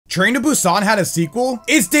Train to Busan had a sequel?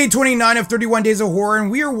 It's day 29 of 31 Days of Horror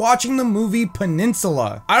and we are watching the movie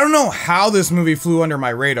Peninsula. I don't know how this movie flew under my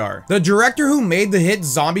radar. The director who made the hit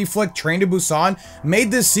zombie flick Train to Busan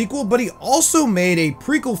made this sequel, but he also made a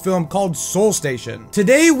prequel film called Soul Station.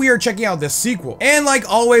 Today we are checking out this sequel. And like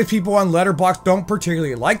always, people on Letterboxd don't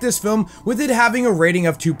particularly like this film, with it having a rating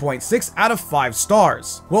of 2.6 out of 5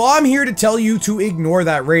 stars. Well, I'm here to tell you to ignore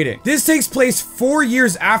that rating. This takes place 4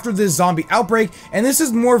 years after this zombie outbreak, and this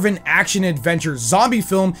is more of an action-adventure zombie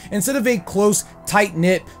film instead of a close,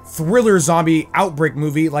 tight-knit thriller zombie outbreak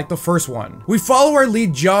movie like the first one. We follow our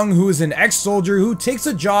lead Jung, who is an ex-soldier who takes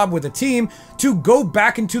a job with a team to go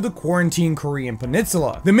back into the quarantine Korean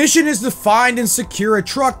peninsula. The mission is to find and secure a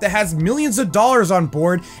truck that has millions of dollars on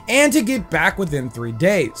board and to get back within 3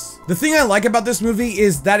 days. The thing I like about this movie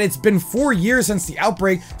is that it's been 4 years since the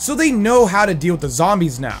outbreak, so they know how to deal with the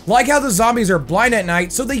zombies now. Like how the zombies are blind at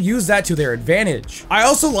night, so they use that to their advantage. I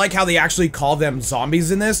also like how they actually call them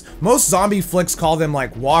zombies in this. Most zombie flicks call them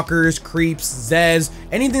like walkers, creeps, zeds,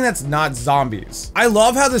 anything that's not zombies. I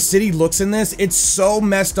love how the city looks in this. It's so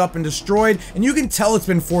messed up and destroyed, and you can tell it's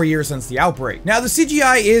been 4 years since the outbreak. Now the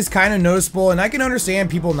CGI is kind of noticeable and I can understand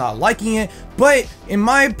people not liking it, but in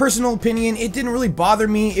my personal opinion, it didn't really bother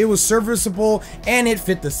me. It was serviceable and it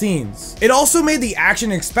fit the scenes. It also made the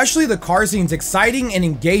action, especially the car scenes, exciting and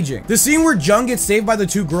engaging. The scene where Jung gets saved by the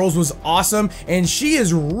two girls was awesome, and she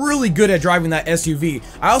is really good at driving that SUV.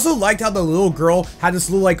 I also liked how the little girl had this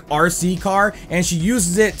little like RC car and she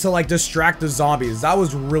uses it to like distract the zombies. That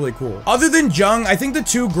was really cool. Other than Jung, I think the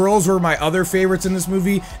two girls were my other favorites in this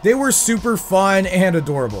movie. They were super fun and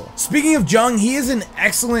adorable. Speaking of Jung, he is an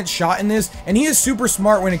excellent shot in this, and he is super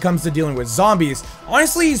smart when it comes to dealing with zombies.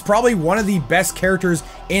 Honestly, he's probably one of the best characters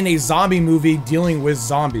in a zombie movie dealing with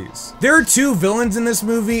zombies. There are two villains in this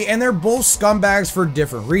movie, and they're both scumbags for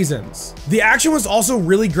different reasons. The action was also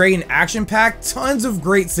really great and action-packed, tons of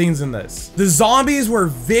great scenes in this. The zombies were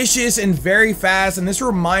vicious and very fast, and this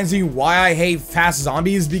reminds me why I hate fast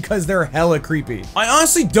zombies, because they're hella creepy. I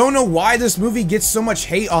honestly don't know why this movie gets so much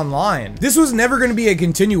hate online. This was never going to be a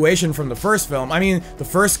continuation from the first film. I mean, the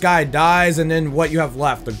first guy dies, and then what you have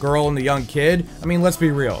left? The girl and the young kid? I mean, let's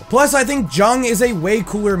be real. Plus, I think Jung is a way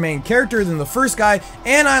cooler main character than the first guy,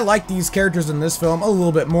 and I like these characters in this film a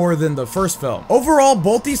little bit more than the first film. Overall,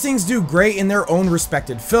 both these things do great in their own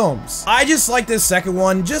respected films. I just like this second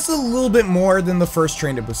one just a little bit more than the first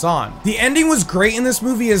Train to Busan. The ending was great in this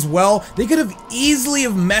movie as well. They could have easily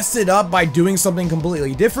have messed it up by doing something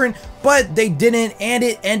completely different, but they didn't, and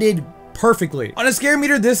it ended perfectly. On a scare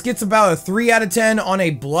meter, this gets about a 3 out of 10. On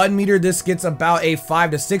a blood meter, this gets about a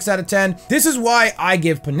 5 to 6 out of 10. This is why I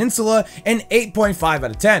give Peninsula an 8.5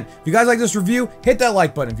 out of 10. If you guys like this review, hit that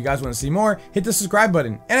like button. If you guys want to see more, hit the subscribe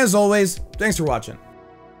button. And as always, thanks for watching.